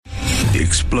The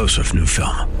explosive new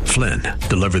film, Flynn,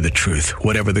 deliver the truth,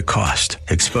 whatever the cost,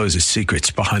 exposes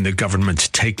secrets behind the government's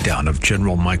takedown of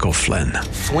General Michael Flynn.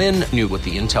 Flynn knew what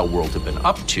the intel world had been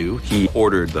up to. He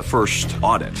ordered the first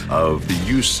audit of the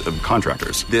use of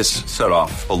contractors. This set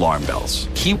off alarm bells.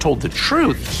 He told the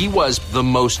truth. He was the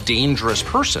most dangerous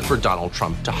person for Donald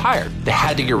Trump to hire. They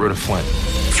had to get rid of Flynn.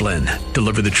 Flynn,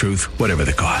 deliver the truth, whatever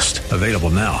the cost. Available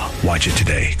now. Watch it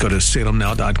today. Go to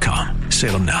salemnow.com.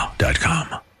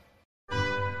 salemnow.com.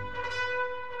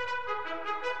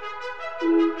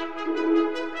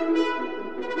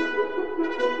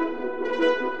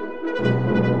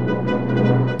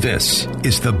 This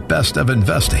is the best of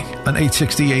investing on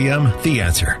 860 AM The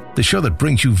Answer, the show that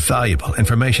brings you valuable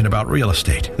information about real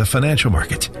estate, the financial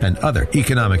markets, and other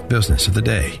economic business of the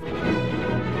day.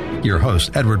 Your host,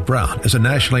 Edward Brown, is a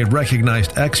nationally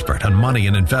recognized expert on money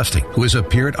and investing who has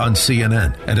appeared on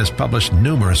CNN and has published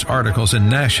numerous articles in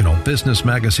national business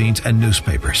magazines and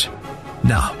newspapers.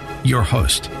 Now, your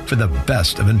host for the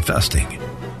best of investing,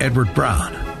 Edward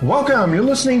Brown. Welcome. You're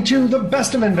listening to The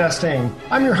Best of Investing.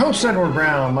 I'm your host, Edward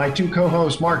Brown. My two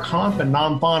co-hosts, Mark Hump and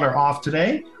Nam Phan, are off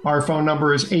today. Our phone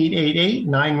number is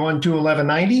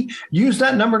 888-912-1190. Use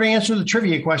that number to answer the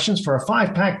trivia questions for a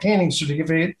 5-pack tanning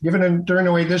certificate given during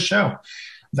away this show.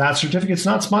 That certificate's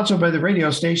not sponsored by the radio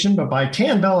station, but by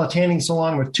Tan Bella Tanning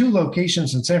Salon with 2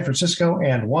 locations in San Francisco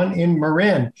and 1 in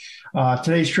Marin.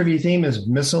 Today's trivia theme is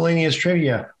miscellaneous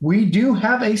trivia. We do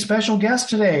have a special guest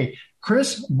today,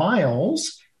 Chris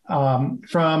Miles.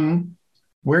 From,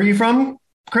 where are you from,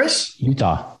 Chris?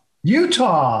 Utah.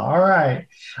 All right.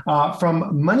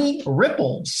 From Money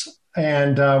Ripples.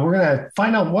 And we're going to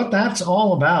find out what that's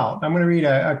all about. I'm going to read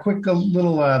a quick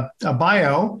little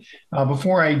bio.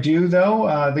 Before I do,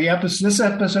 though, this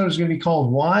episode is going to be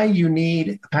called Why You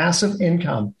Need Passive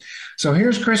Income. So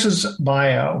here's Chris's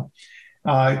bio.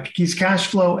 He's cash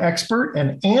flow expert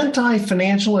and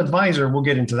anti-financial advisor. We'll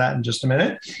get into that in just a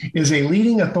minute. Is a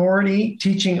leading authority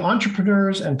teaching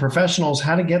entrepreneurs and professionals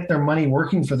how to get their money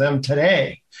working for them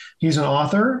today. He's an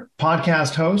author,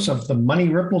 podcast host of the Money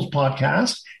Ripples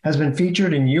podcast, has been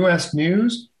featured in U.S.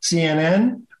 News,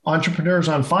 CNN, Entrepreneurs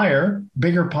on Fire,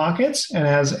 Bigger Pockets, and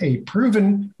has a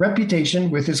proven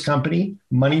reputation with his company,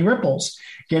 Money Ripples,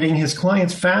 getting his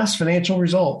clients fast financial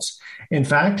results. In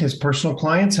fact, his personal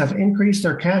clients have increased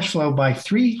their cash flow by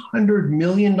 $300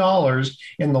 million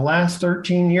in the last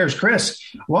 13 years. Chris,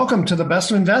 welcome to The Best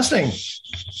of Investing.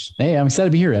 Hey, I'm excited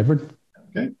to be here, Edward.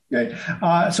 Okay, great.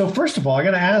 So first of all, I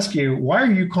got to ask you, why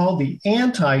are you called the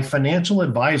anti-financial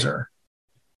advisor?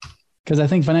 Because I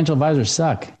think financial advisors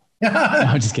suck. No,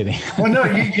 I'm just kidding. Well, no,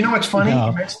 you know what's funny?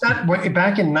 No. It's not,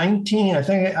 back in I'm going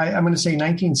to say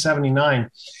 1979,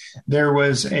 there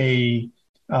was I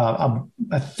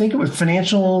think it was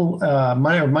Financial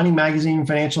Money Magazine,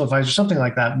 Financial Advisor, something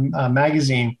like that,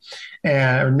 magazine,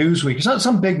 or Newsweek,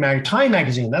 some big Time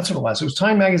Magazine. That's what it was. It was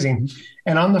Time Magazine,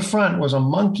 and on the front was a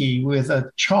monkey with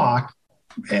chalk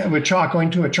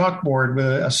going to a chalkboard with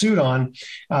a suit on,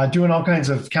 doing all kinds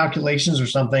of calculations or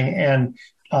something, and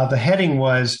the heading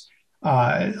was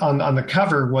on the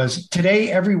cover was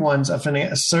 "Today Everyone's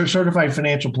a certified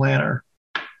financial planner."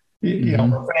 You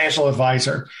know, financial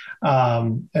advisor.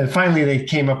 And finally, they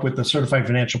came up with the certified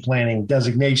financial planning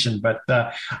designation. But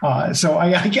so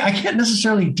I can't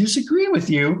necessarily disagree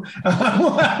with you,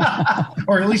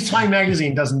 or at least Time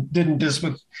Magazine didn't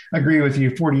disagree with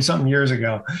you 40 something years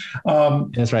ago.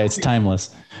 That's right. It's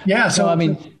timeless. Yeah. So I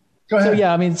mean, go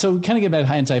ahead. So kind of get back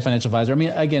to anti-financial advisor. I mean,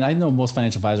 again, I know most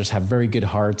financial advisors have very good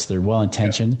hearts. They're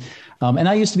well-intentioned. Yeah. And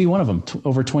I used to be one of them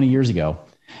over 20 years ago.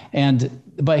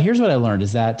 But here's what I learned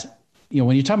is that,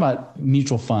 when you talk about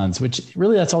mutual funds, which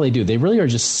really that's all they do, they really are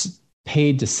just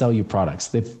paid to sell you products.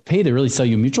 They've paid to really sell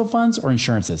you mutual funds or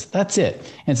insurances. That's it.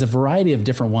 And it's a variety of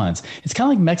different ones. It's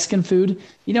kind of like Mexican food.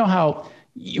 You know how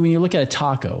when you look at a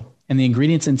taco and the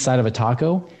ingredients inside of a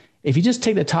taco, if you just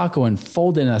take the taco and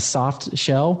fold it in a soft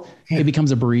shell, it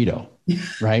becomes a burrito,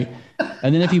 right?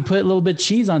 And then if you put a little bit of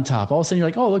cheese on top, all of a sudden you're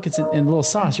like, oh, look, it's in a little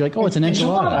sauce. You're like, oh, it's an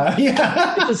enchilada.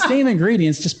 Yeah. It's the same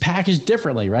ingredients, just packaged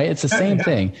differently, right? It's the same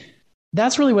thing.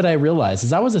 That's really what I realized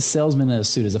is I was a salesman in a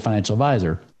suit as a financial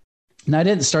advisor. And I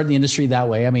didn't start in the industry that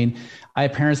way. I mean, I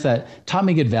had parents that taught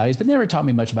me good values, but never taught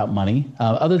me much about money,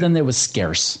 other than it was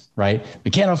scarce, right?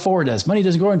 We can't afford this. Money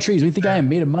doesn't grow on trees. We think I am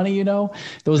made of money,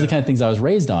 Those are the kind of things I was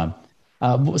raised on.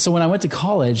 So when I went to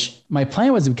college, my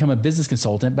plan was to become a business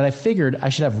consultant, but I figured I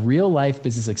should have real life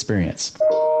business experience.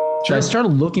 So I started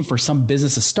looking for some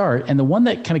business to start. And the one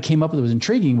that kind of came up that was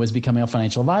intriguing was becoming a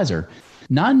financial advisor,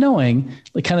 not knowing,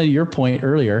 like kind of your point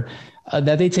earlier,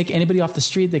 that they take anybody off the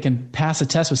street that can pass a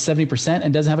test with 70%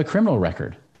 and doesn't have a criminal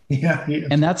record. Yeah.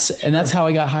 And that's how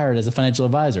I got hired as a financial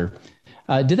advisor.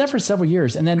 Did that for several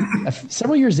years. And then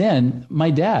several years in,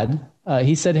 my dad,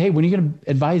 he said, hey, when are you going to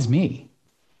advise me?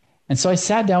 And so I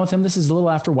sat down with him. This is a little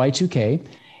after Y2K.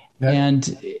 Yeah. And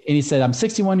he said, I'm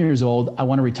 61 years old. I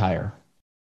want to retire.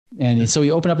 And so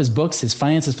he opened up his books, his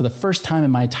finances. For the first time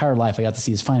in my entire life, I got to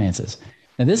see his finances.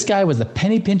 Now, this guy was a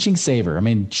penny pinching saver. I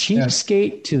mean,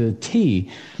 cheapskate to the T.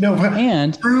 No, but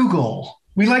and frugal.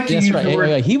 We like to use the word.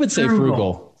 Yeah, he would say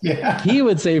frugal. Yeah. He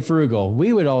would say frugal.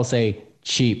 We would all say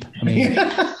cheap. I mean,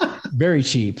 very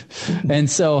cheap. And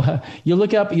so you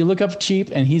look up cheap,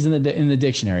 and he's in the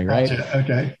dictionary, right? Gotcha.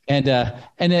 Okay.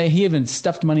 And he even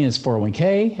stuffed money in his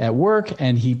 401k at work,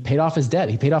 and he paid off his debt.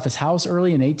 He paid off his house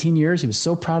early in 18 years. He was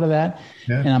so proud of that.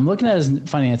 Yeah. And I'm looking at his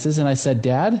finances, and I said,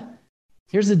 Dad,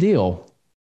 here's the deal.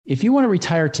 If you want to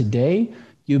retire today,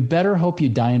 you better hope you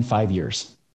die in 5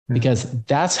 years, because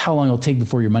that's how long it'll take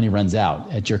before your money runs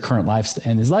out at your current lifestyle.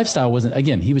 And his lifestyle wasn't,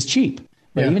 again, he was cheap,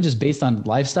 but even just based on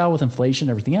lifestyle with inflation,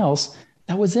 everything else,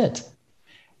 that was it.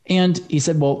 And he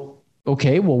said, well,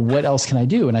 okay, well, what else can I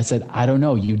do? And I said, I don't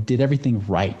know. You did everything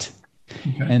right.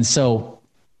 Okay. And so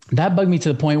that bugged me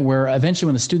to the point where eventually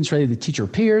when the student's ready to teach your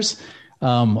peers,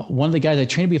 one of the guys I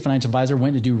trained to be a financial advisor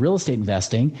went to do real estate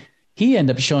investing. He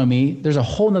ended up showing me there's a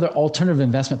whole nother alternative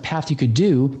investment path you could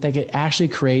do that could actually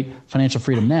create financial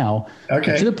freedom now.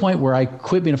 Okay. To the point where I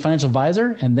quit being a financial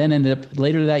advisor and then ended up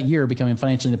later that year becoming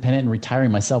financially independent and retiring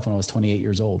myself when I was 28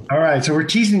 years old. All right. So we're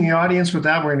teasing the audience with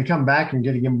that. We're going to come back and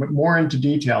get more into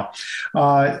detail.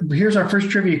 Here's our first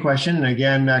trivia question. And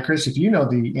again, Chris, if you know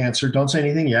the answer, don't say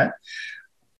anything yet.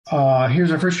 Here's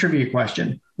our first trivia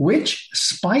question. Which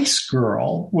Spice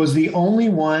Girl was the only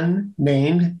one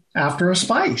named after a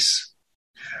spice?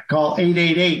 Call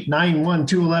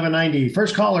 888-912-1190.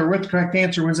 First caller with the correct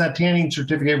answer wins that tanning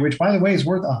certificate, which, by the way, is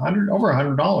worth over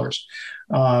 $100.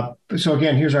 So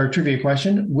again, here's our trivia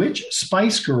question. Which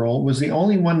Spice Girl was the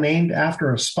only one named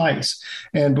after a spice?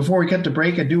 And before we get to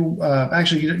break, I do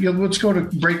let's go to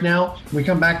break now. When we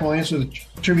come back, we'll answer the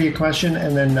trivia question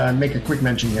and then make a quick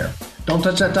mention here. Don't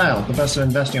touch that dial. The Best of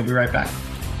Investing. I'll be right back.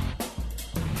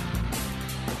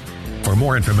 For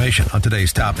more information on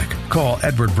today's topic, call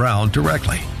Edward Brown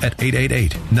directly at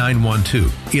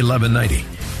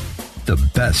 888-912-1190. The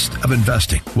Best of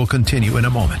Investing will continue in a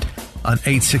moment on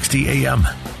 860 AM.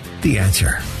 The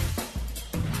Answer.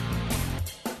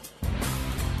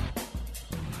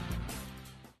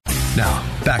 Now,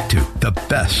 back to The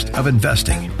Best of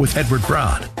Investing with Edward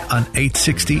Brown on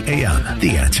 860 AM.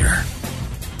 The Answer.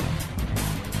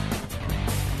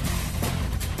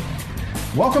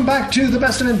 Welcome back to The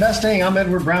Best of Investing. I'm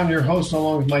Edward Brown, your host,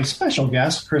 along with my special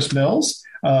guest, Chris Mills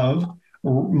of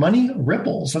Money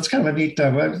Ripples. That's kind of a neat,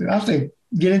 I'll have to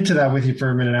get into that with you for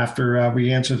a minute after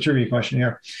we answer the trivia question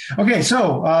here. Okay,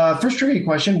 so first trivia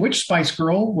question, which Spice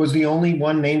Girl was the only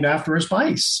one named after a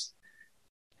spice?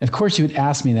 Of course you would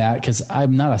ask me that because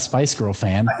I'm not a Spice Girl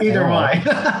fan. Either am I.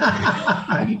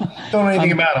 I don't know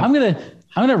anything about them. I'm gonna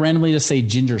randomly just say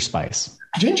Ginger Spice.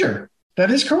 Ginger.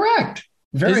 That is correct.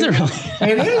 Is it really?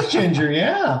 It is Ginger,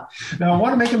 yeah. Now, I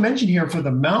want to make a mention here for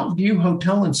the Mount View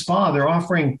Hotel and Spa. They're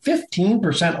offering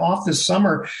 15% off this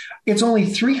summer. It's only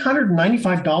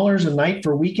 $395 a night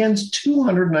for weekends,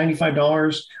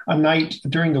 $295 a night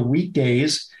during the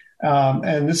weekdays.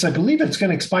 And this, I believe it's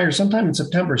going to expire sometime in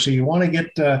September. So you want to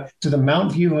get to the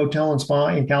Mount View Hotel and Spa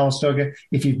in Calistoga.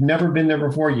 If you've never been there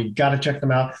before, you got to check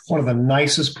them out. One of the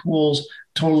nicest pools,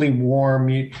 totally warm.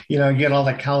 You get all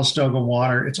that Calistoga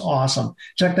water. It's awesome.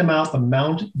 Check them out, the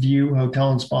Mount View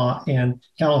Hotel and Spa in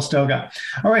Calistoga.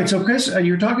 All right. So Chris,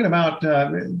 you were talking about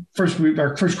our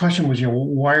first question was,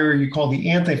 why are you called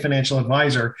the anti-financial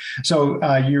advisor? So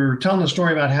you're telling a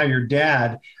story about how your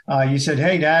dad, you said,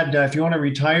 hey, Dad, if you want to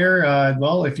retire,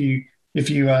 if you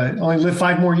only live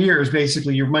 5 more years,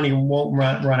 basically your money won't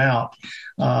run out.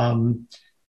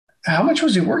 How much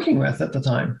was he working with at the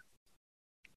time?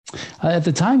 At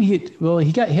the time, he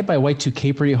got hit by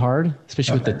Y2K pretty hard,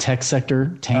 especially with the tech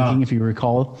sector tanking, if you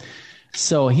recall.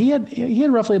 So he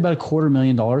had roughly about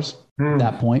 $250,000 at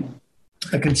that point.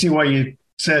 I can see why you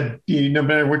said no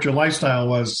matter what your lifestyle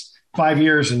was, 5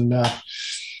 years and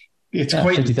it's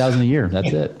quite $50,000 a year.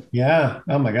 That's it. Yeah.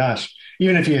 Oh my gosh.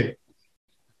 Even if you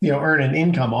earn an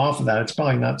income off of that, it's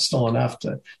probably not still enough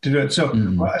to do it. So,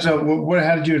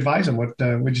 how did you advise him? What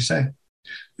would you say?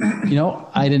 I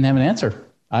didn't have an answer.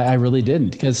 I really didn't,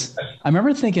 because I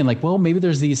remember thinking maybe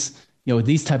there's these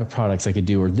type of products I could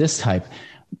do, or this type.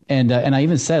 And I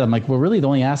even said, I'm like, well, really the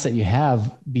only asset you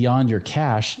have beyond your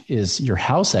cash is your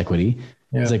house equity.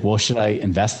 Yeah. It's like, well, should I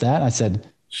invest that? I said,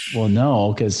 Well,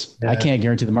 no, because I can't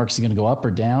guarantee the market's going to go up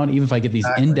or down. Even if I get these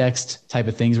indexed type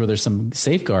of things where there's some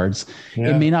safeguards,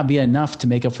 it may not be enough to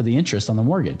make up for the interest on the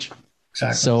mortgage.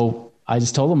 Exactly. So I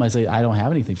just told them, I say, I don't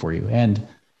have anything for you. And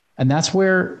that's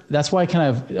why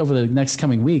kind of over the next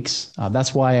coming weeks,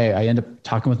 that's why I end up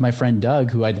talking with my friend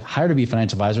Doug, who I'd hired to be a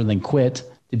financial advisor and then quit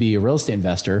to be a real estate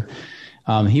investor.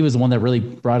 He was the one that really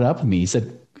brought it up with me. He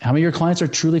said, how many of your clients are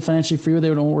truly financially free where they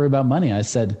don't worry about money? And I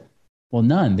said, well,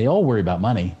 none. They all worry about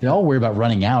money. They all worry about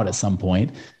running out at some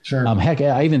point. Sure. Heck,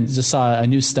 I even just saw a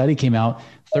new study came out.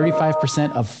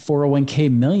 35% of 401k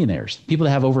millionaires, people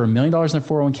that have over $1 million in their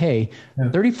 401k,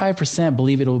 35%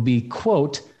 believe it will be,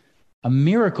 quote, a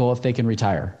miracle if they can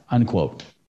retire, unquote.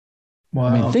 Wow.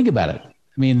 I mean, think about it. I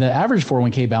mean, the average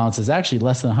 401k balance is actually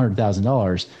less than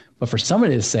 $100,000. But for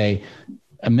somebody to say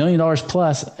 $1 million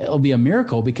plus, it'll be a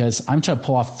miracle because I'm trying to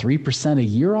pull off 3% a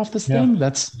year off this thing.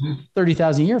 That's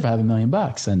 $30,000 a year if I have $1 million.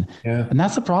 And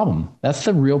that's the problem. That's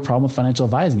the real problem with financial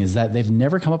advising, is that they've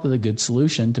never come up with a good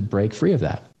solution to break free of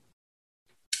that.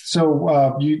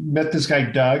 So you met this guy,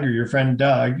 Doug, or your friend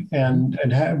Doug, and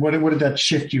what did that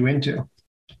shift you into?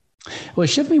 Well, it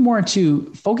shifted me more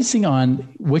into focusing on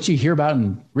what you hear about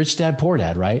in Rich Dad, Poor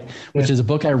Dad, right? Which is a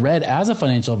book I read as a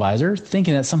financial advisor,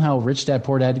 thinking that somehow Rich Dad,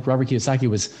 Poor Dad, Robert Kiyosaki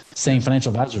was saying financial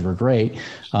advisors were great,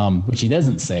 which he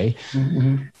doesn't say.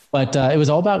 Mm-hmm. But it was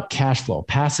all about cash flow,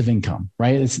 passive income,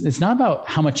 right? It's not about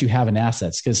how much you have in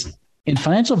assets, because in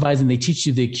financial advising, they teach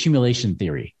you the accumulation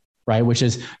theory, right? Which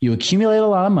is you accumulate a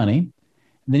lot of money, and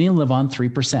then you live on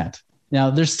 3%. Now,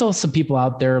 there's still some people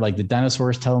out there, like the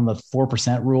dinosaurs, telling the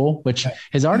 4% rule, which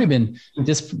has already been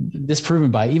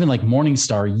disproven by even like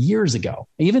Morningstar years ago.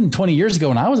 Even 20 years ago,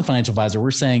 when I was a financial advisor,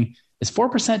 we're saying, is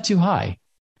 4% too high?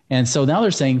 And so now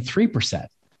they're saying 3%.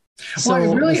 So,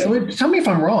 well, really, tell me if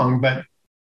I'm wrong, but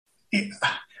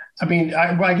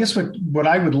I guess what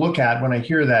I would look at when I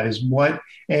hear that is what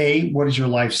is your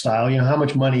lifestyle? How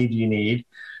much money do you need?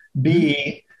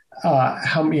 B,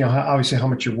 obviously how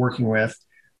much you're working with.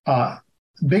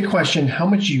 Big question, how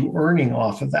much are you earning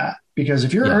off of that? Because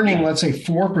if you're earning, let's say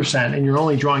 4% and you're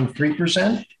only drawing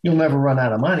 3%, you'll never run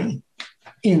out of money.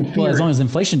 In theory. Well, as long as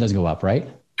inflation doesn't go up, right?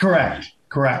 Correct.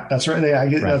 That's right.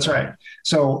 That's right.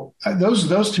 So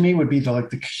those to me would be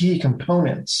the key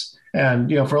components. And,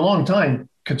 for a long time,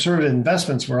 conservative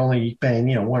investments were only paying,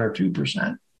 1 or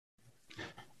 2%.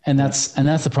 And that's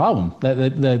the problem.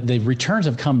 The returns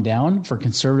have come down for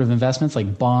conservative investments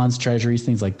like bonds, treasuries,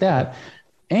 things like that.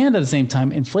 And at the same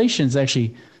time, inflation is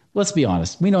actually, let's be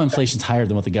honest, we know inflation's higher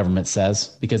than what the government says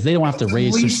because they don't have to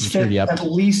raise Social Security up. At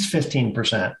least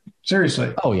 15%.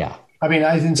 Seriously. Oh, yeah. I mean,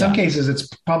 in some cases, it's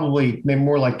probably maybe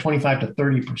more like 25 to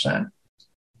 30%.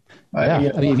 I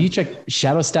mean, if you check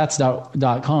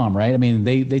shadowstats.com, right? I mean,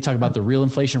 they talk about the real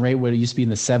inflation rate, what it used to be in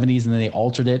the 70s, and then they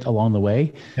altered it along the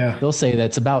way. Yeah. They'll say that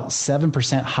it's about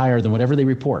 7% higher than whatever they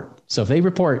report. So if they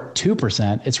report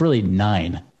 2%, it's really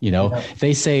 9%. If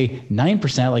they say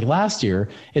 9%, like last year,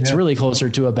 it's really closer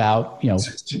to about,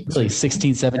 really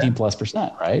 16, 17 plus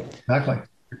 %, right? Exactly.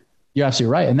 You're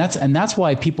absolutely right. And that's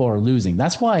why people are losing.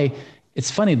 That's why it's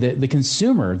funny that the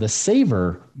consumer, the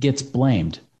saver, gets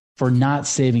blamed for not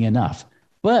saving enough.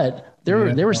 But they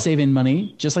were saving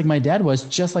money just like my dad was,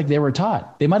 just like they were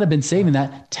taught. They might have been saving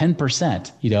that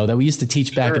 10%, that we used to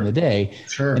teach back in the day.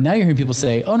 Sure. And now you're hearing people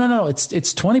say, oh, no, it's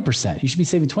 20%. You should be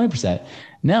saving 20%.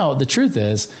 Now, the truth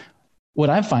is,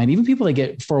 what I find, even people that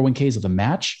get 401ks with a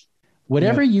match,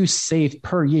 whatever you save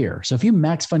per year. So if you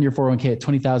max fund your 401k at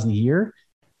 $20,000 a year,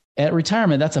 at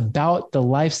retirement, that's about the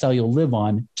lifestyle you'll live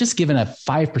on, just given a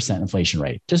 5% inflation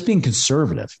rate, just being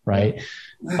conservative, right?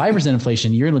 5%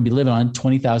 inflation, you're going to be living on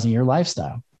 $20,000 a year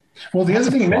lifestyle. Well, the other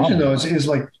thing you mentioned, though, is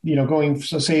like, going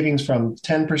savings from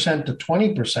 10% to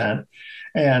 20%.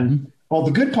 And well,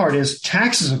 the good part is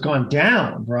taxes have gone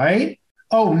down, right?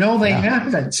 Oh, no, they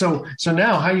haven't. So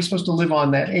now how are you supposed to live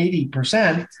on that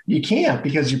 80%? You can't,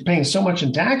 because you're paying so much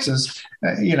in taxes,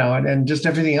 and just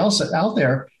everything else out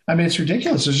there. I mean, it's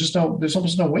ridiculous. There's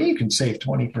almost no way you can save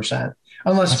 20%.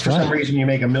 Unless for some reason you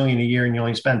make $1 million a year and you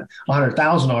only spend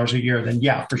 $100,000 a year, then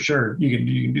for sure you can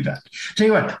do that. Tell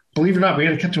you what, believe it or not, we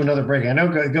got to cut to another break. I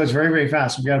know it goes very, very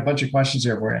fast. We've got a bunch of questions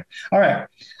here for you. All right.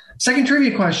 Second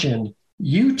trivia question.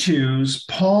 U2's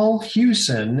Paul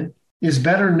Hewson is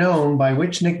better known by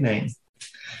which nickname?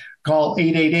 Call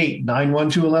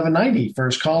 888-912-1190.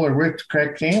 First caller with the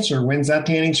correct answer wins that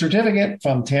tanning certificate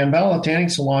from Tambella Tanning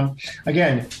Salon.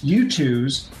 Again,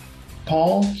 U2's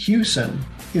Paul Hewson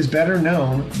is better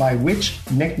known by which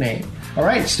nickname? All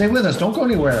right, stay with us. Don't go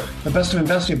anywhere. The Best of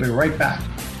Investing will be right back.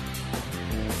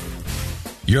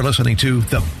 You're listening to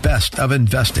The Best of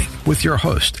Investing with your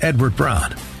host, Edward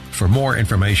Brown. For more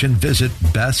information, visit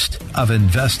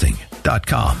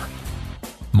bestofinvesting.com.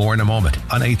 More in a moment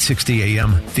on 860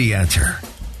 AM The Answer.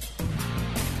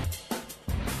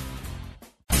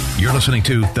 You're listening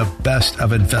to The Best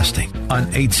of Investing on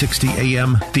 860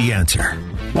 AM The Answer.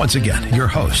 Once again, your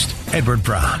host, Edward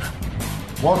Brown.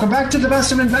 Welcome back to The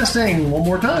Best of Investing. One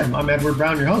more time, I'm Edward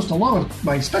Brown, your host, along with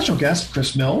my special guest,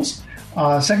 Chris Mills.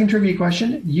 Second trivia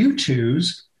question,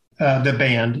 U2's, the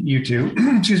band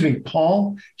U2, excuse me,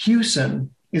 Paul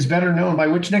Hewson is better known by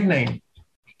which nickname?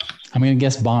 I'm going to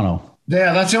guess Bono.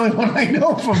 Yeah, that's the only one I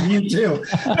know from U2.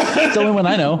 That's the only one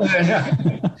I know.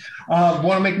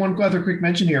 Want to make one other quick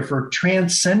mention here. For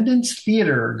Transcendence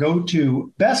Theater, go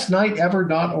to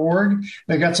bestnightever.org.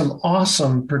 They got some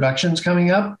awesome productions coming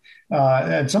up.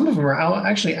 And some of them are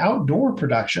actually outdoor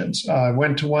productions. I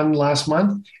went to one last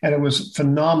month, and it was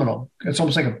phenomenal. It's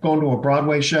almost like going to a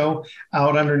Broadway show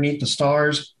out underneath the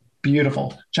stars.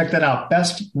 Beautiful. Check that out,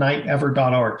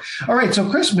 bestnightever.org. All right, so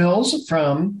Chris Mills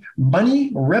from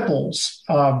Money Ripples.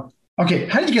 Okay,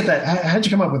 how did you get that? How did you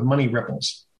come up with Money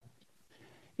Ripples?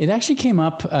 It actually came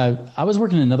up. I was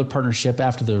working in another partnership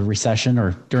after the recession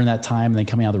or during that time, and then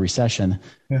coming out of the recession.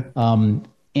 Yeah.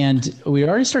 And we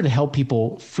already started to help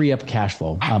people free up cash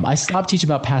flow. I stopped teaching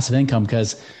about passive income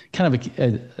because kind of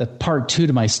a part two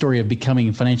to my story of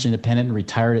becoming financially independent and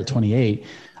retired at 28.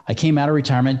 I came out of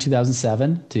retirement in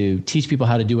 2007 to teach people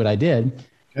how to do what I did.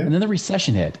 Okay. And then the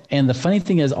recession hit. And the funny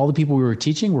thing is all the people we were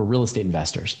teaching were real estate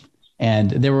investors.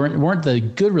 And they weren't the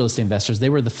good real estate investors. They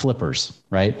were the flippers,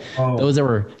 right? Oh. Those that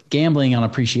were gambling on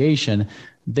appreciation.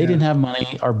 They didn't have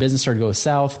money. Our business started to go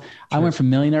south. Sure. I went from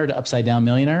millionaire to upside down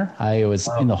millionaire. I was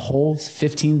in the hole,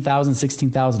 $15,000,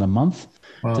 $16,000 a month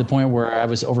to the point where I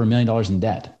was over $1 million in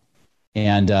debt.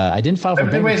 And I didn't file for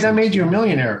bankruptcy. Wait, that made you a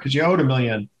millionaire because you owed $1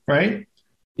 million, right?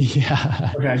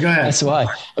 Yeah. Okay, go ahead. That's why.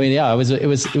 I mean, yeah, it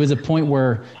was a point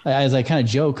where, as I kind of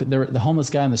joke, the homeless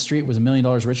guy on the street was $1 million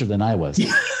richer than I was.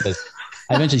 I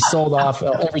eventually sold off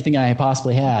everything I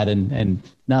possibly had and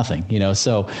nothing,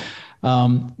 so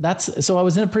so I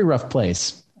was in a pretty rough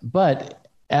place, but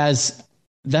that's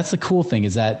the cool thing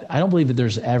is that I don't believe that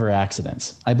there's ever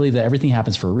accidents. I believe that everything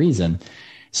happens for a reason.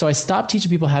 So I stopped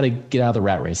teaching people how to get out of the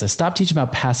rat race. I stopped teaching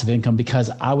about passive income because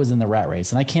I was in the rat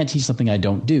race and I can't teach something I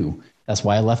don't do. That's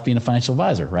why I left being a financial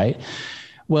advisor, right?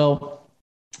 Well,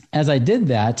 as I did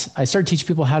that, I started teaching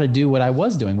people how to do what I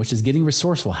was doing, which is getting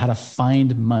resourceful, how to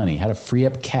find money, how to free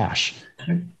up cash.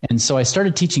 Okay. And so I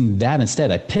started teaching that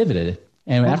instead. I pivoted.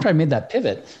 And after I made that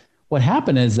pivot, what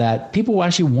happened is that people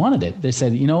actually wanted it. They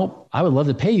said, I would love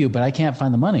to pay you, but I can't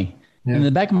find the money. Yeah. And in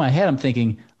the back of my head, I'm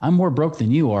thinking, I'm more broke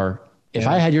than you are. If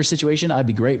I had your situation, I'd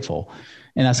be grateful.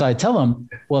 And so I tell them,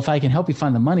 well, if I can help you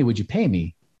find the money, would you pay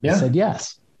me? Yeah. They said,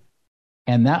 yes.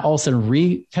 And that all of a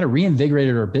sudden kind of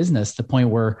reinvigorated our business to the point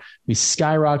where we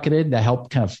skyrocketed. That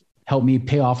helped me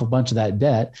pay off a bunch of that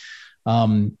debt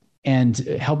and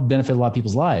helped benefit a lot of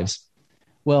people's lives.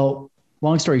 Well,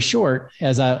 long story short,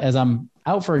 as I'm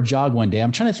out for a jog one day,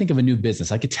 I'm trying to think of a new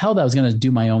business. I could tell that I was going to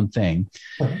do my own thing.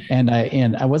 And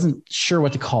I wasn't sure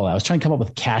what to call it. I was trying to come up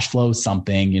with cash flow,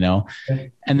 something,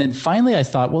 And then finally I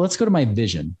thought, well, let's go to my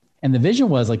vision. And the vision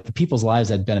was like the people's lives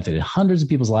had benefited, hundreds of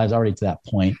people's lives already to that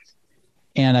point.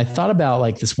 And I thought about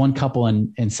like this one couple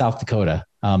in South Dakota.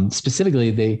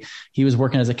 Specifically, he was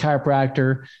working as a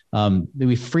chiropractor.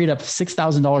 We freed up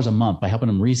 $6,000 a month by helping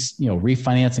him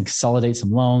refinance and consolidate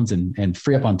some loans and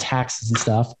free up on taxes and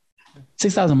stuff.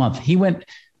 $6,000 a month. He went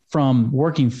from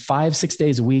working 5-6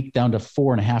 days a week down to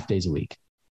 4.5 days a week.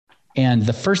 And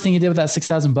the first thing he did with that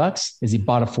 $6,000 is he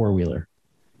bought a 4-wheeler.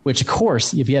 Which, of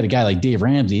course, if you had a guy like Dave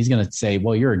Ramsey, he's going to say,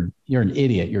 well, you're an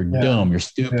idiot. You're dumb. You're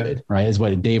stupid, right? Is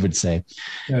what Dave would say.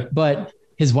 Yeah. But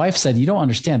his wife said, you don't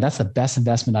understand. That's the best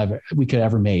investment we could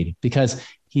ever made because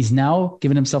he's now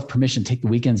given himself permission to take the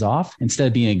weekends off instead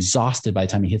of being exhausted by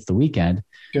the time he hits the weekend.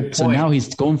 Good point. So now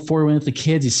he's going forward with the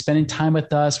kids. He's spending time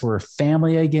with us. We're a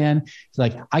family again. He's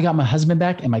like, I got my husband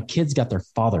back and my kids got their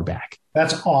father back.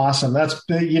 That's awesome.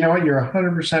 You know what? You're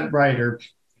 100% right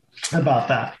about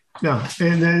that. Yeah,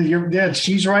 and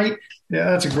she's right.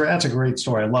 Yeah, that's a great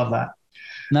story. I love that.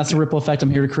 And that's the ripple effect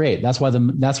I'm here to create. That's where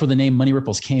the name Money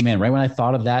Ripples came in. Right when I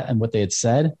thought of that and what they had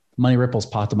said, Money Ripples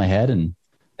popped in my head, and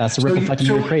that's the ripple effect I'm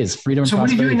here to create. Is freedom and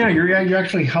prosperity. So what are you doing now? You're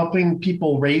actually helping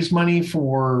people raise money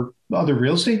for other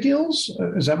real estate deals.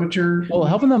 Is that what you're? Well,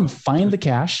 helping them find the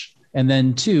cash. And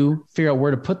then 2, figure out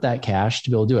where to put that cash to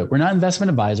be able to do it. We're not investment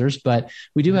advisors, but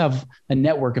we do have a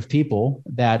network of people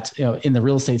that, in the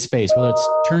real estate space, whether it's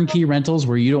turnkey rentals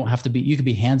where you don't have to be, you could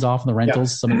be hands off in the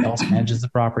rentals. Somebody else manages the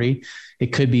property.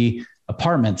 It could be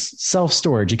apartments,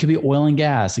 self-storage. It could be oil and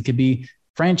gas. It could be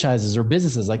franchises or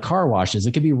businesses like car washes.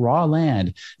 It could be raw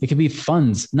land. It could be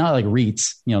funds, not like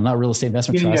REITs, not real estate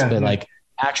investment trusts, but like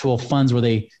actual funds or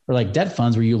like debt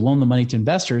funds where you loan the money to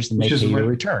investors and they pay you a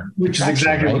return. Which is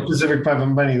exactly what Pacific Private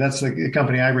Money, that's the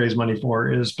company I raise money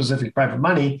for, is Pacific Private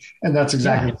Money. And that's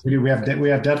exactly what we do. We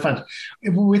have debt funds.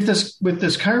 With this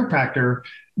chiropractor,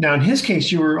 now in his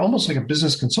case, you were almost like a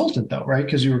business consultant though, right?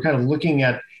 Because you were kind of looking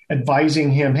at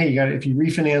advising him, hey, if you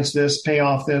refinance this, pay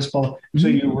off this. So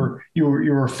you were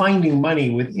finding money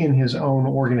within his own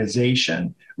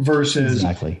organization versus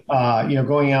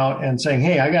going out and saying,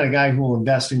 hey, I got a guy who will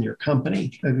invest in your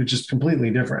company, which is completely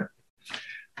different.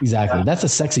 Exactly. That's the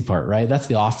sexy part, right? That's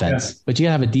the offense, but you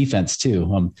gotta have a defense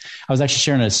too. I was actually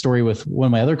sharing a story with one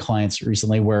of my other clients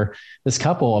recently where this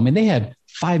couple, they had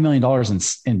 $5 million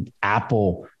in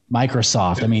Apple,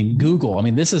 Microsoft, Google.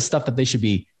 This is stuff that they should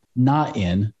be not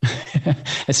in,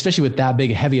 especially with that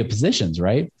big, heavy of positions,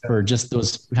 right? For just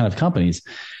those kind of companies.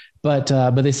 But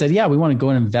they said, we want to go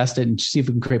and invest it and see if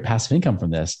we can create passive income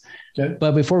from this. Okay.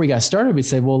 But before we got started, we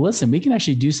said, well, listen, we can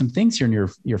actually do some things here in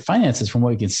your finances from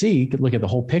what we can see. You could look at the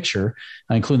whole picture,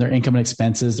 including their income and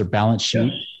expenses, their balance sheet.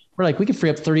 Yeah. We're like, we could free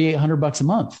up $3,800 a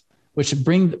month, which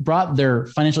brought their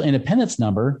financial independence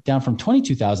number down from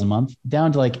 $22,000 a month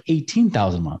down to like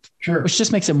 $18,000 a month, which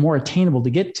just makes it more attainable to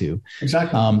get to.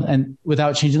 Exactly. And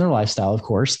without changing their lifestyle, of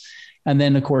course. And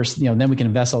then, of course, then we can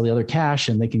invest all the other cash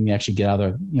and they can actually get out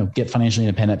of, get financially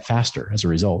independent faster as a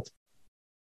result.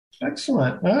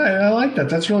 Excellent. All right. I like that.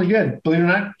 That's really good. Believe it or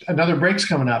not, another break's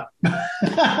coming up.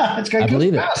 It's going to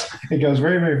go fast. It goes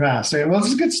very, very fast. Well,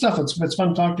 this is good stuff. It's fun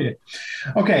to talk to you.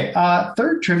 Okay.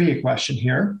 Third trivia question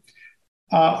here.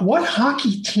 What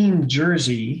hockey team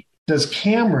jersey does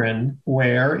Cameron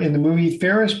wear in the movie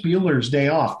Ferris Bueller's Day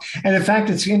Off? And in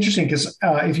fact, it's interesting because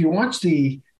if you watch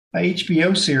the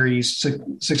HBO series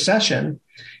Succession,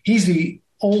 he's the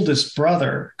oldest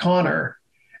brother, Connor.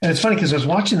 And it's funny because I was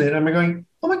watching it and I'm going,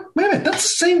 oh my, wait a minute, that's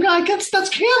the same guy. That's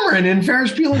Cameron in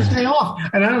Ferris Bueller's Day Off.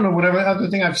 And I don't know whatever other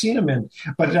thing I've seen him in.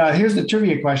 But here's the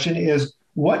trivia question is,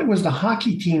 what was the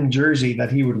hockey team jersey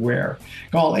that he would wear?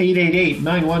 Call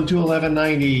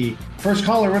 888-912-1190. First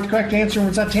caller with the correct answer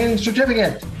wins that tanning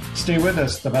certificate. Stay with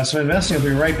us. The Best of Investing will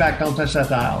be right back. Don't touch that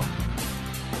dial.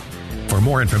 For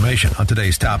more information on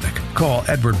today's topic, call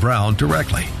Edward Brown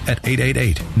directly at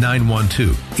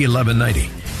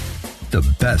 888-912-1190. The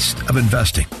Best of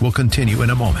Investing will continue in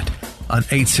a moment on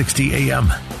 860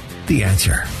 AM. The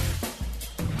Answer.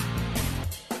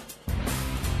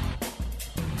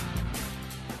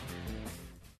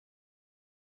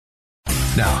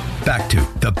 Now, back to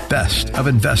The Best of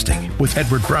Investing with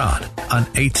Edward Brown on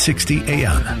 860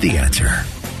 AM. The Answer.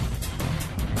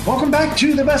 Welcome back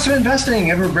to The Best of Investing.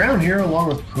 Edward Brown here along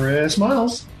with Chris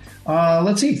Miles.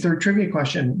 Let's see, third trivia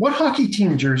question. What hockey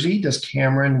team jersey does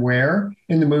Cameron wear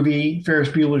in the movie Ferris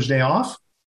Bueller's Day Off?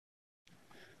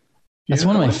 That's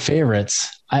one of my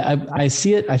favorites. I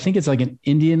see it. I think it's like an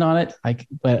Indian on it.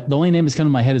 But the only name that's coming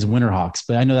to my head is Winterhawks.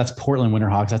 But I know that's Portland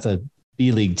Winterhawks. That's a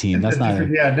B-League team. That's not. But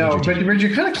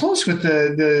you're kind of close with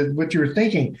the what you were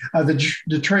thinking. The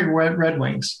Detroit Red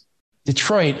Wings.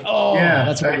 Detroit. Oh, yeah,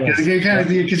 that's right. That's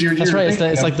right.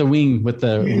 It's like the wing with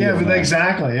the.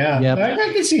 Exactly. Yeah. Yep.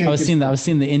 I can see. I was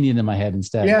seeing the Indian in my head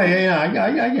instead. Yeah.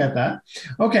 I get that.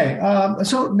 Okay.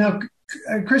 So now,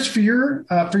 Chris, for your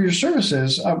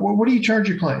services, what do you charge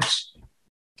your clients?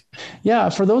 Yeah,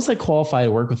 for those that qualify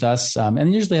to work with us,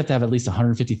 and usually have to have at least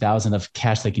 $150,000 of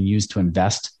cash they can use to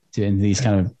invest in these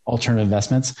kind of alternative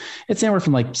investments. It's anywhere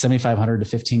from like $7,500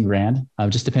 to $15,000,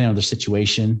 just depending on their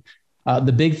situation.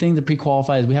 The big thing to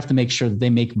pre-qualify is we have to make sure that they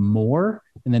make more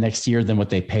in the next year than what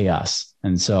they pay us.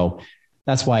 And so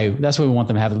that's why we want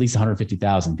them to have at least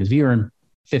 $150,000, because if you earn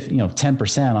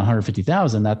 10% on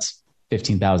 $150,000, that's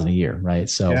 $15,000 a year. Right.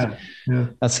 So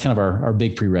that's kind of our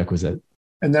big prerequisite.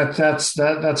 And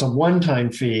that's a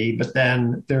one-time fee, but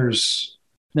then there's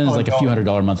like a few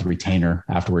 $100 a month retainer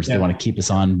afterwards. They want to keep us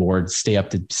on board, stay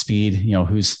up to speed,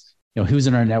 who's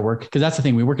in our network. Because that's the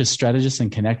thing. We work as strategists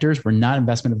and connectors. We're not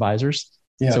investment advisors.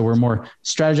 Yeah. So we're more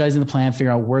strategizing the plan,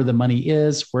 figure out where the money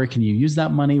is, where can you use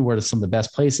that money, where are some of the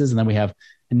best places. And then we have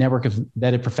a network of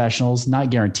vetted professionals,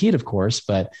 not guaranteed, of course,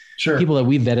 but people that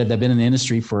we've vetted that have been in the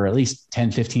industry for at least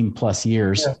 10, 15 plus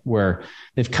years, where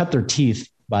they've cut their teeth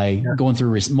by going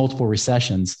through multiple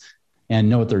recessions and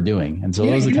know what they're doing. And so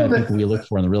those are the kind of people we look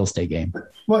for in the real estate game.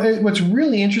 Well, what's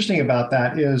really interesting about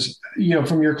that is,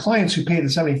 from your clients who pay the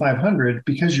 $7,500,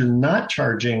 because you're not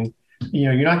charging,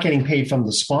 you're not getting paid from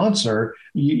the sponsor,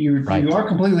 you are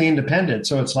completely independent.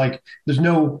 So it's like, there's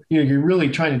no, you're really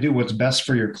trying to do what's best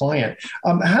for your client.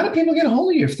 How do people get a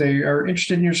hold of you if they are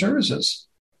interested in your services?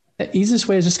 The easiest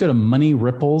way is just go to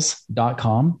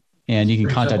moneyripples.com and you can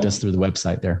contact us through the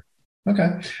website there.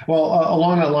 Okay. Well,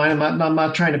 along that line, I'm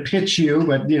not trying to pitch you,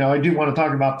 but I do want to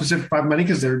talk about Pacific Private Money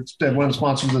because they're one of the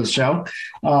sponsors of the show.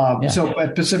 So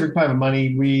at Pacific Private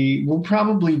Money, we will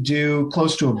probably do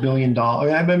close to $1 billion,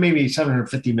 maybe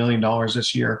 $750 million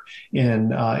this year in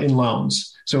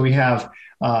loans. So we have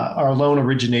our loan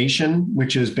origination,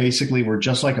 which is basically we're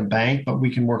just like a bank, but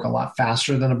we can work a lot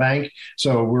faster than a bank.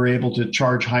 So we're able to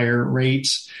charge higher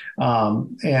rates.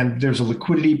 And there's a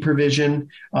liquidity provision.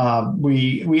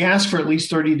 We ask for at least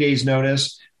 30 days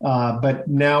notice, but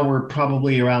now we're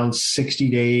probably around 60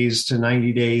 days to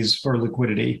 90 days for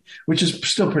liquidity, which is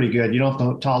still pretty good. You don't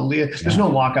have to there's no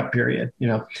lockup period,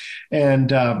 and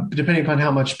depending upon how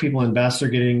much people invest, they're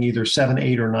getting either 7,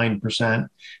 8, or 9%.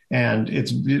 And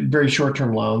it's very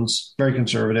short-term loans, very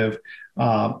conservative.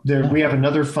 We have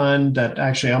another fund that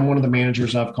actually I'm one of the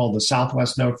managers of called the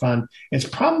Southwest Note Fund. It's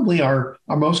probably our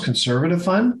most conservative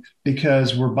fund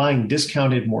because we're buying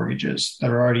discounted mortgages that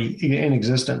are already in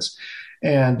existence.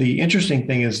 And the interesting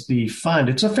thing is the fund,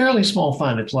 it's a fairly small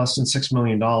fund. It's less than $6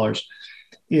 million,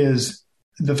 is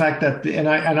the fact that, and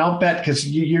I'll bet, because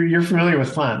you're familiar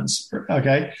with funds,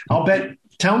 okay? I'll bet.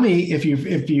 Tell me if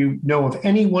you know of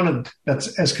any one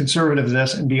that's as conservative as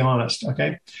this, and be honest,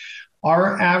 okay?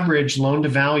 Our average loan to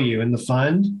value in the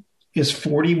fund is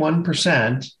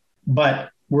 41%, but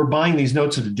we're buying these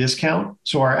notes at a discount.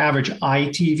 So our average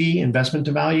ITV, investment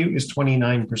to value, is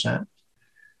 29%.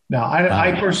 Now,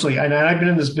 I personally, and I've been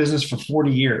in this business for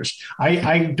 40 years,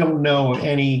 I don't know of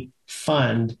any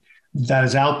fund that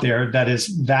is out there that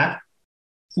is that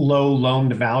low loan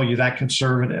to value, that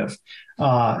conservative.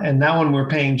 And that one, we're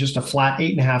paying just a flat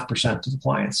 8.5% to the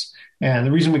clients. And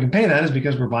the reason we can pay that is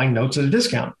because we're buying notes at a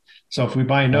discount. So if we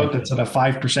buy a note that's at a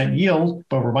 5% yield,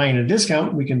 but we're buying a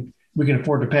discount, we can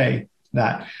afford to pay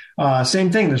that.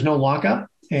 Same thing. There's no lockup,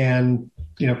 and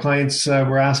clients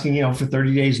were asking for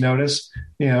 30 days notice.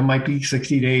 It might be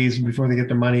 60 days before they get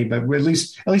their money, but at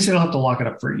least they don't have to lock it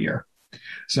up for a year.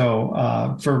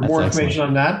 So for more information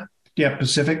on that,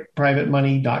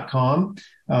 pacificprivatemoney.com.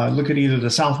 Look at either the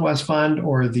Southwest Fund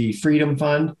or the Freedom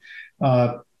Fund.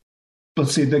 Let's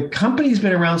see, the company's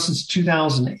been around since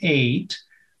 2008.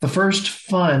 The first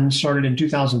fund started in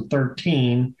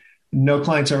 2013. No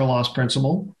clients ever lost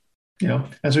principal, And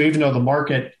so even though the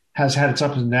market has had its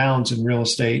ups and downs in real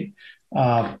estate,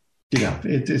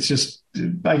 it's just,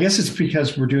 I guess it's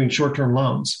because we're doing short-term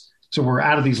loans. So we're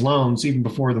out of these loans even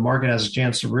before the market has a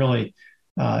chance to really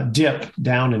dip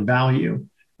down in value.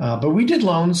 But we did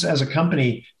loans as a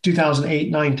company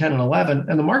 2008, 9, 10, and 11,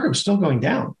 and the market was still going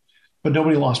down, but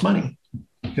nobody lost money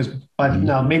because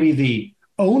now maybe the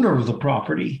owner of the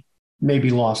property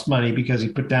maybe lost money because he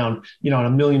put down, on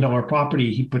 $1 million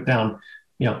property, he put down,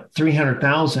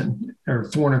 $300,000 or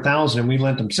 $400,000, and we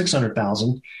lent him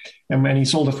 $600,000, and when he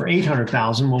sold it for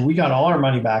 $800,000, well, we got all our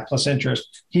money back plus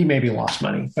interest. He maybe lost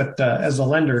money, but as the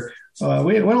lender,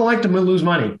 we don't like to lose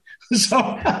money.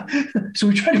 So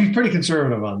we try to be pretty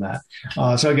conservative on that.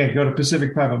 So again, go to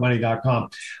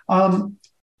pacificprivatemoney.com.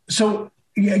 So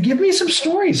give me some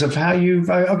stories of how you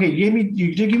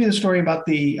did give me the story about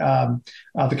the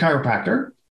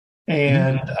chiropractor,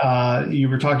 and you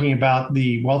were talking about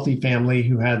the wealthy family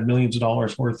who had millions of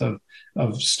dollars worth of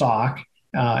stock,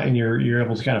 and you're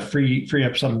able to kind of free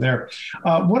up some there.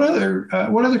 What other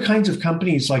kinds of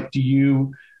companies do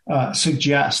you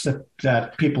suggest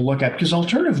that people look at? Because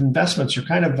alternative investments are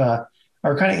kind of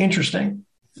interesting,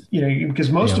 because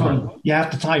most of them you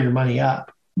have to tie your money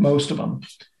up. Most of them,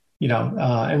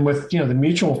 and with the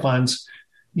mutual funds,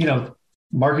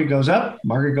 market goes up,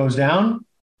 market goes down.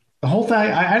 The whole thing,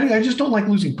 I just don't like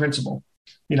losing principal.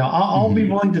 I'll be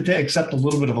willing to accept a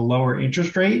little bit of a lower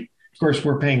interest rate. Of course,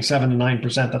 we're paying 7 to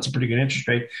 9%. That's a pretty good interest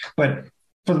rate. But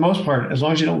for the most part, as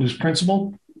long as you don't lose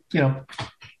principal,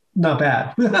 not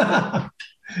bad.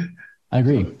 I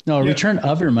agree. No, return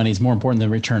of your money is more important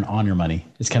than return on your money.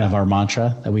 It's kind of our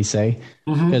mantra that we say,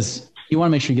 because you want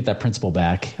to make sure you get that principal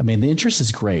back. I mean, the interest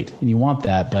is great and you want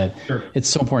that, but it's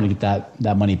so important to get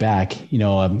that money back.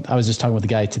 I was just talking with a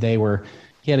guy today where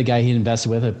he had a guy he invested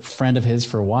with, a friend of his,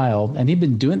 for a while, and he'd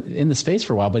been doing in the space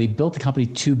for a while, but he built the company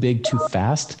too big, too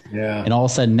fast. Yeah. And all of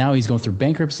a sudden now he's going through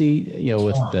bankruptcy,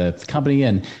 with the company,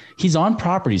 and he's on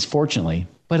properties, fortunately.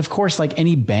 But of course, like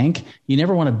any bank, you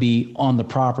never want to be on the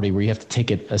property where you have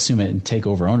to assume it and take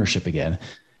over ownership again.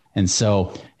 And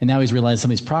now he's realized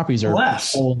some of these properties are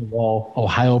hole in the wall,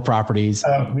 Ohio properties,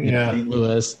 St.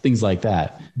 Louis, things like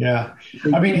that. Yeah.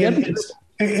 I mean,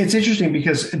 It's interesting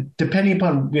because depending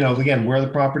upon, again, where the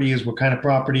property is, what kind of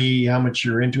property, how much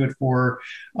you're into it for,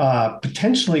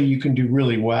 potentially you can do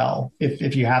really well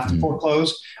if you have to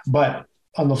foreclose. But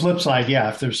on the flip side,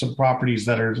 if there's some properties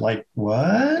that are like,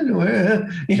 what,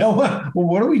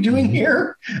 what are we doing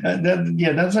here?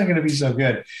 That's not going to be so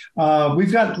good.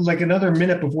 We've got like another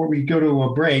minute before we go to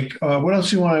a break. What else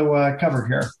do you want to cover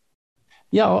here?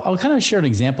 Yeah, I'll kind of share an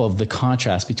example of the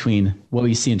contrast between what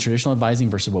we see in traditional advising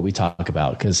versus what we talk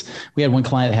about. Because we had one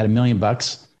client that had $1 million,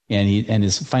 and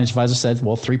his financial advisor said,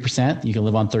 well, 3%, you can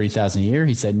live on $30,000 a year.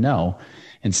 He said no.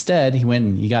 Instead, he went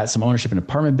and he got some ownership in an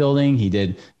apartment building. He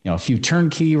did, a few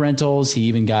turnkey rentals. He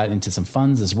even got into some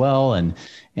funds as well, and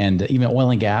even oil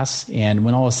and gas. And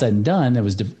when all was said and done, it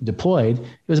was deployed.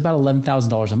 It was about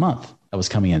 $11,000 a month that was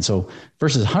coming in. So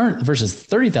versus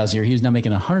 $30,000 a year, he was now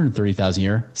making $130,000 a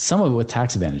year. Some of it with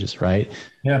tax advantages, right?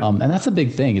 Yeah. And that's a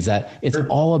big thing, is that it's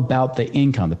all about the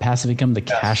income, the passive income, the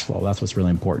cash flow. That's what's really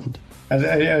important.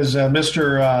 As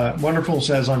Mr. Wonderful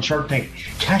says on Shark Tank,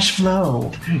 cash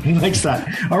flow. He likes that.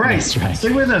 All right. That's right.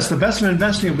 Stay with us. The Best of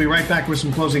Investing will be right back with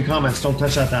some closing comments. Don't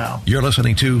touch that dial. You're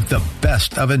listening to The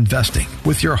Best of Investing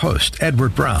with your host,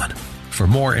 Edward Brown. For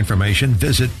more information,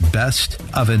 visit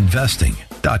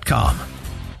bestofinvesting.com.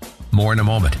 More in a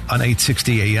moment on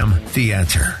 860 AM, The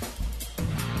Answer.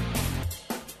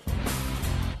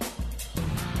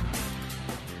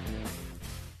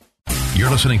 You're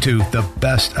listening to The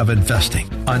Best of Investing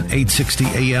on 860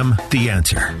 AM, The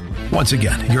Answer. Once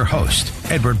again, your host,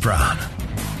 Edward Brown.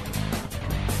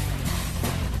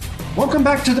 Welcome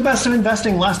back to The Best of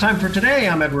Investing. Last time for today,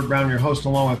 I'm Edward Brown, your host,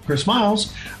 along with Chris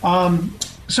Miles.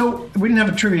 So we didn't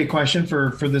have a trivia question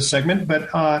for this segment, but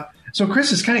so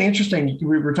Chris, it's kind of interesting.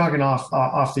 We were talking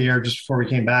off the air just before we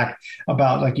came back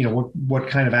about what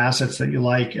kind of assets that you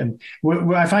like, and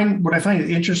what I find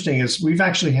interesting is we've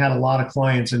actually had a lot of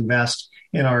clients invest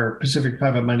in our Pacific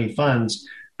Private Money funds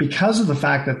because of the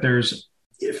fact that there's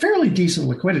fairly decent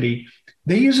liquidity.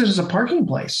 They use it as a parking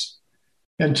place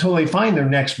until they find their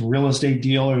next real estate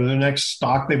deal or their next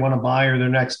stock they want to buy or their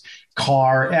next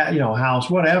car, house,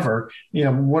 whatever.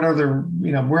 What other,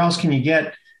 where else can you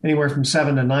get anywhere from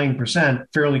 7 to 9%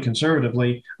 fairly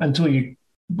conservatively until you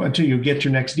get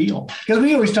your next deal? Because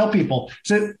we always tell people,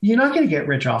 so you're not going to get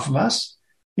rich off of us.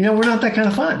 We're not that kind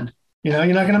of fund.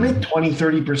 You're not going to make 20,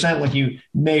 30% like you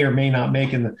may or may not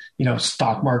make in the,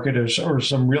 stock market or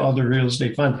some other real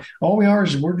estate fund. All we are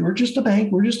is we're just a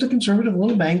bank. We're just a conservative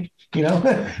little bank, I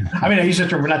mean, I use that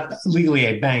term, we're not legally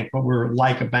a bank, but we're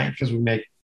like a bank because we make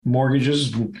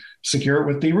mortgages and secure it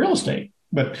with the real estate.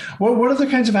 But what other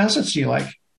kinds of assets do you like?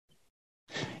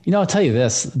 I'll tell you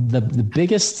this, the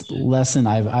biggest lesson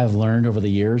I've learned over the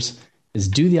years is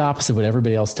do the opposite of what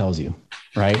everybody else tells you,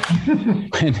 right?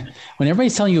 when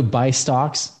everybody's telling you buy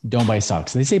stocks, don't buy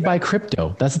stocks. They say buy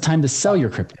crypto. That's the time to sell your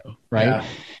crypto, right? Yeah.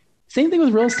 Same thing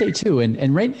with real estate too. And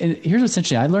here's what's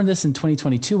interesting. I learned this in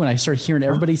 2022 when I started hearing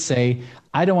everybody say,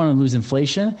 I don't want to lose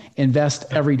inflation, invest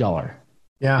every dollar.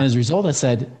 Yeah. And as a result, I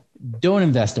said, don't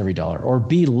invest every dollar or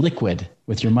be liquid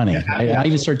with your money. I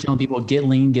even started telling people, get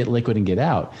lean, get liquid, and get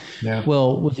out. Yeah.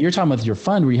 Well, you're talking about your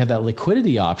fund where you have that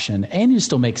liquidity option and you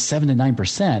still make 7 to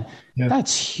 9%. Yeah.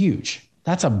 That's huge.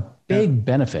 That's a big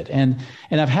benefit. And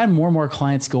I've had more and more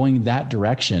clients going that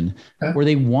direction where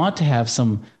they want to have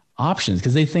some options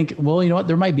because they think, well, you know what,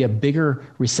 there might be a bigger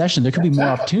recession. There could be more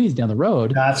opportunities down the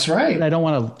road. That's right. But I don't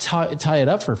want to tie it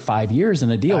up for 5 years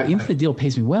in a deal. Even if the deal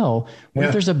pays me well, what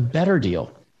if there's a better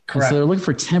deal? Correct. So they're looking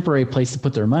for a temporary place to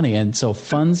put their money. And so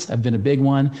funds have been a big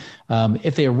one.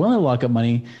 If they are willing to lock up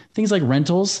money, things like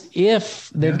rentals, if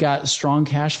they've got strong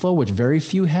cash flow, which very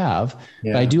few have,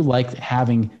 but I do like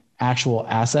having actual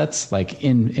assets like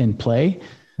in play.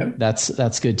 Yep.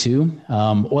 That's good too.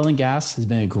 Oil and gas has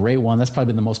been a great one. That's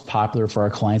probably been the most popular for our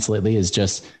clients lately, is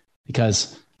just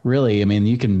because really, I mean,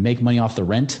 you can make money off the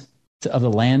rent of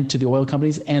the land to the oil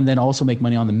companies and then also make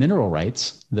money on the mineral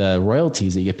rights, the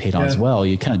royalties that you get paid on as well.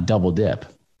 You kind of double dip.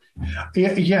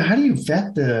 Yeah. How do you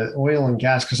vet the oil and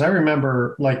gas? Because I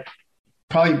remember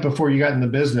probably before you got in the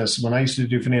business, when I used to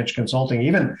do financial consulting,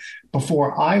 even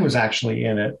before I was actually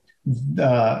in it,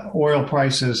 oil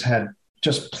prices had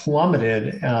just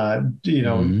plummeted.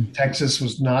 Texas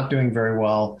was not doing very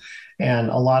well.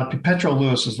 And a lot of Petro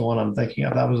Lewis is the one I'm thinking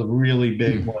of. That was a really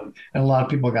big one. And a lot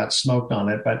of people got smoked on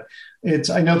it, but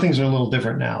I know things are a little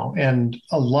different now. And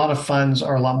a lot of funds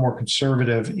are a lot more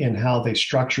conservative in how they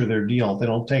structure their deal. They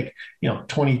don't take,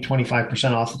 20,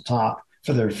 25% off the top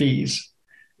for their fees,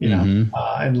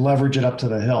 and leverage it up to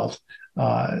the hilt.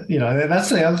 That's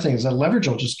the other thing, is that leverage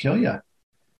will just kill you.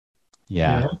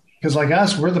 Yeah. Because like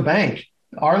us, we're the bank.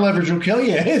 our leverage will kill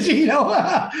you.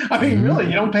 I mean, really,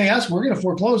 you don't pay us, we're going to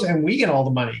foreclose, and we get all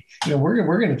the money.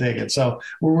 We're going to take it. So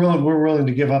we're willing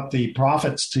to give up the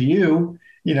profits to you,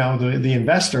 the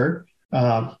investor.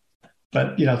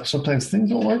 But sometimes things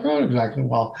don't work out exactly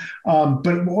well.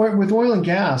 But with oil and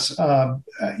gas, I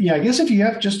guess if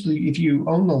you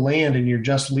own the land and you're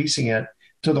just leasing it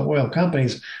to the oil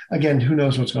companies, again, who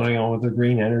knows what's going on with the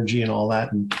green energy and all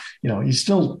that, and you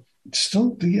still. I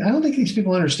don't think these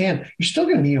people understand. You're still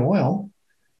going to need oil,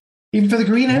 even for the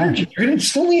green energy. You're going to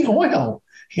still need oil.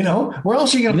 Where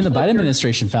else are you going to? Even the Biden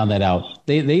administration found that out.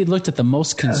 They looked at the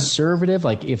most conservative,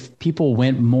 like if people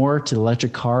went more to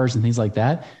electric cars and things like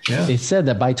that. Yeah. They said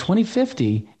that by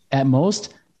 2050, at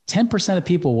most, 10% of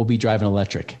people will be driving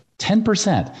electric.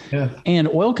 10%, and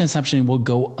oil consumption will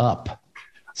go up.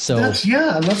 So that's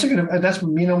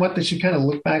what they should kind of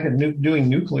look back at doing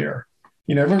nuclear.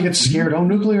 Everyone gets scared,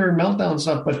 nuclear and meltdown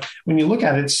stuff. But when you look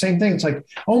at it, it's the same thing. It's like,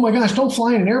 oh my gosh, don't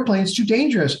fly in an airplane. It's too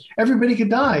dangerous. Everybody could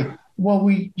die. Well,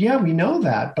 we know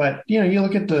that. But, you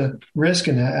look at the risk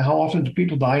and how often do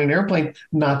people die in an airplane?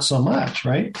 Not so much,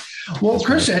 right? Well,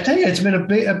 Chris, I tell you, it's been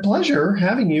a pleasure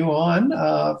having you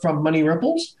on from Money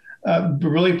Ripples.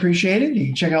 Really appreciate it. You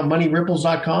can check out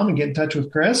moneyripples.com and get in touch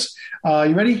with Chris.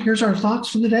 You ready? Here's our thoughts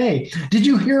for the day. Did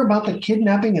you hear about the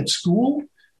kidnapping at school?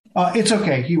 It's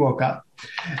okay. He woke up.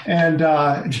 And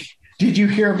did you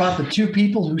hear about the two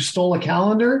people who stole a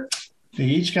calendar? They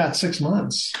each got 6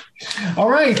 months. All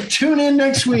right. Tune in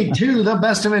next week to The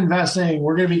Best of Investing.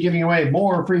 We're going to be giving away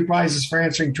more free prizes for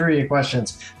answering trivia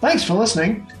questions. Thanks for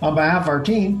listening. On behalf of our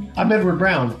team, I'm Edward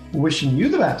Brown, wishing you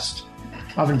the best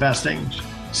of investing.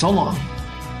 So long.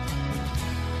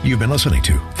 You've been listening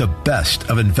to The Best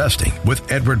of Investing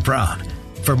with Edward Brown.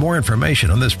 For more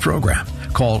information on this program,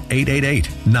 call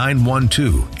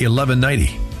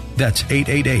 888-912-1190. That's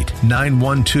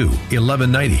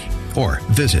 888-912-1190. Or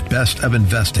visit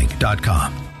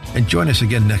bestofinvesting.com. And join us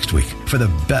again next week for The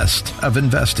Best of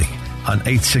Investing on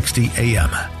 860 AM.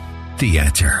 The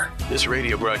Answer. This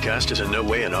radio broadcast is in no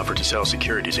way an offer to sell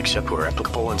securities except where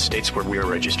applicable in states where we are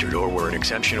registered or where an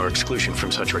exemption or exclusion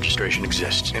from such registration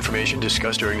exists. Information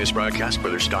discussed during this broadcast,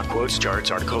 whether stock quotes,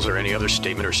 charts, articles, or any other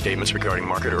statement or statements regarding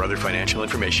market or other financial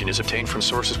information is obtained from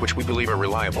sources which we believe are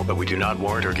reliable, but we do not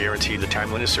warrant or guarantee the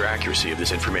timeliness or accuracy of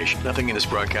this information. Nothing in this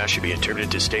broadcast should be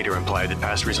interpreted to state or imply that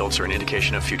past results are an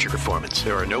indication of future performance.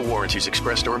 There are no warranties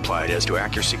expressed or implied as to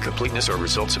accuracy, completeness, or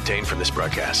results obtained from this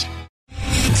broadcast.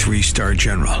 3-star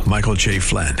General Michael J.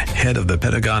 Flynn, head of the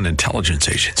Pentagon Intelligence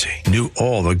Agency, knew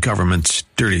all the government's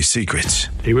dirty secrets.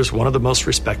 He was one of the most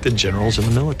respected generals in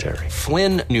the military.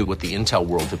 Flynn knew what the intel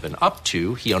world had been up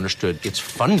to. He understood its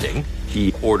funding.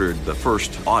 He ordered the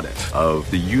first audit of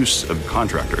the use of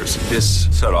contractors. This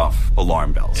set off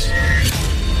alarm bells.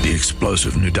 The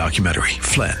explosive new documentary,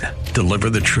 Flynn,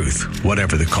 Deliver the Truth,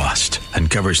 Whatever the Cost,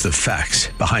 uncovers the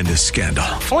facts behind this scandal.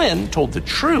 Flynn told the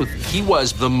truth. He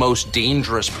was the most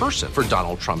dangerous person for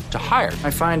Donald Trump to hire. I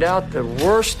find out the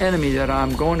worst enemy that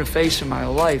I'm going to face in my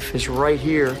life is right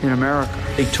here in America.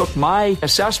 They took my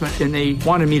assessment and they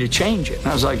wanted me to change it. And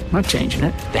I was like, I'm not changing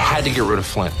it. They had to get rid of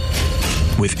Flynn.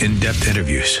 With in-depth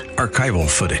interviews, archival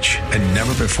footage, and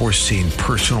never-before-seen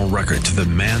personal records of the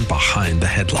man behind the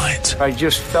headlines. I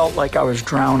just felt like I was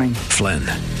drowning. Flynn,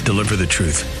 Deliver the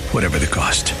Truth, Whatever the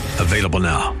Cost. Available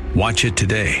now. Watch it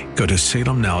today. Go to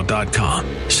salemnow.com.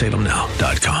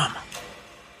 salemnow.com.